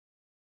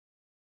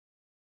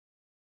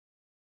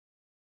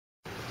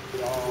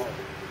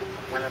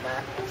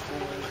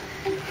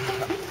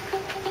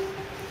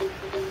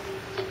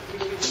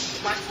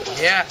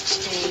Yeah.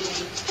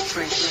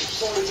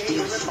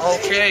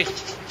 Okay.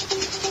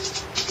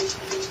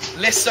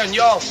 Listen,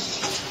 yo.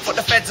 Put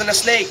the feds and the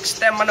snakes,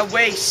 them on the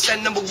waist,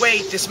 send them away.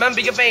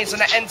 Dismember your veins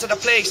and I enter the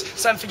place.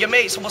 Send for your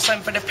mates, I will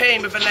send for the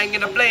pain. With a lang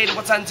in the blade, I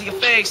will tend to your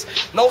face.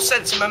 No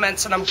sense in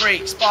moments and I'm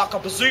great. Spark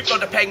up a zoop, blow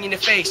the peng in your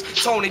face.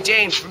 Tony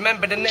James,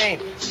 remember the name.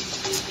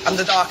 I'm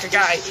the darker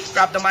guy.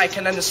 Grab the mic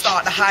and then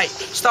start the hype.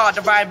 Start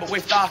the rhyme but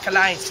with darker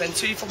lines. Send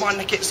 2 for 1,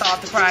 the kit's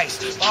half the price.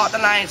 Spark the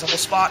lines, I will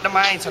spark the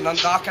minds. And on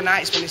darker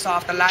nights when it's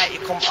after light, you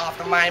come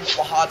after mine, but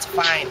we're hard to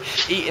find.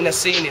 Eating the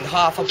scene in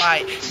half a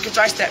bite. You can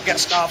dry step, get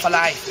scar for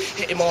life.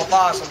 Hitting more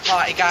bars and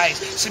party guys.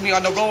 See me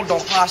on the road,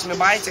 don't pass me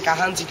by. Take a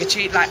hand, you can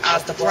cheat like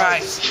as the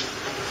price.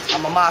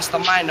 I'm a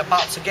mastermind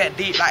about to get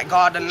deep like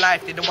garden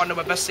life. They don't want to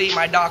ever see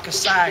my darker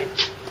side.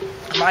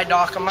 My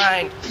darker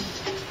mind.